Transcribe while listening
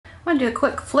want to do a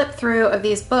quick flip through of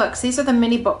these books. These are the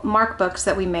mini mark books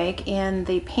that we make in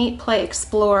the Paint, Play,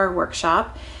 Explore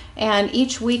workshop. And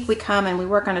each week we come and we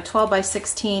work on a 12 by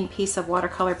 16 piece of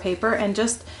watercolor paper and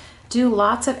just do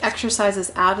lots of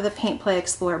exercises out of the Paint, Play,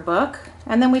 Explore book.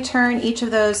 And then we turn each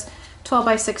of those 12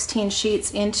 by 16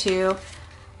 sheets into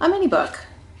a mini book.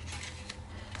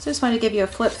 So I just wanted to give you a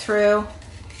flip through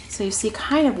so you see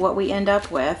kind of what we end up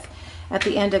with at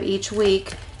the end of each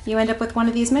week. You end up with one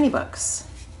of these mini books.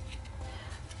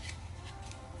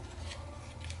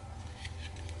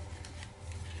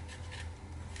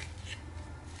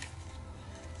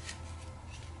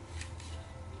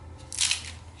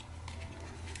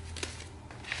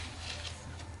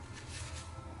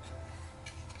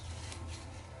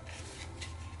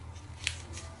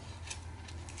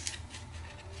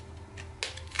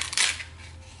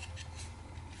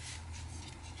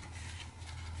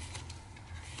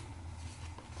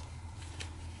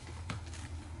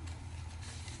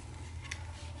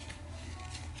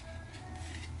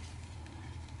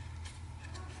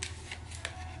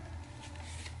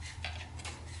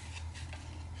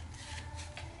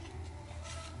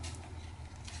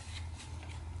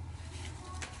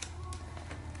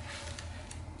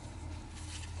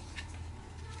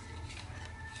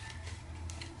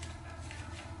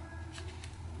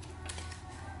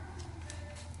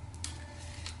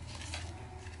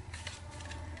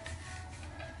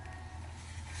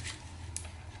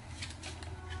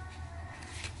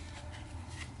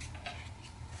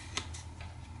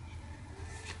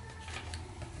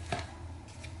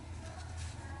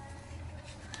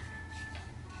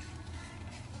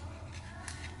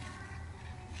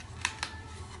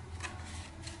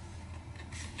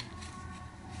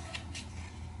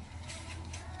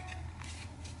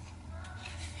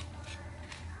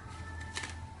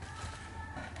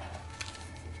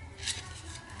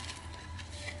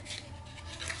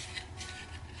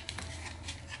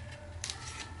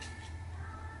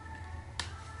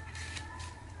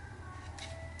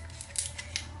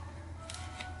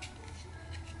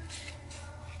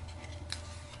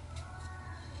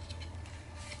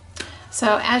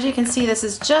 So as you can see, this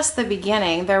is just the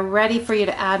beginning. They're ready for you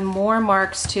to add more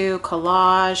marks to,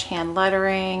 collage, hand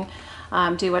lettering,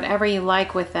 do whatever you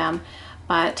like with them.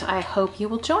 But I hope you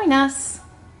will join us.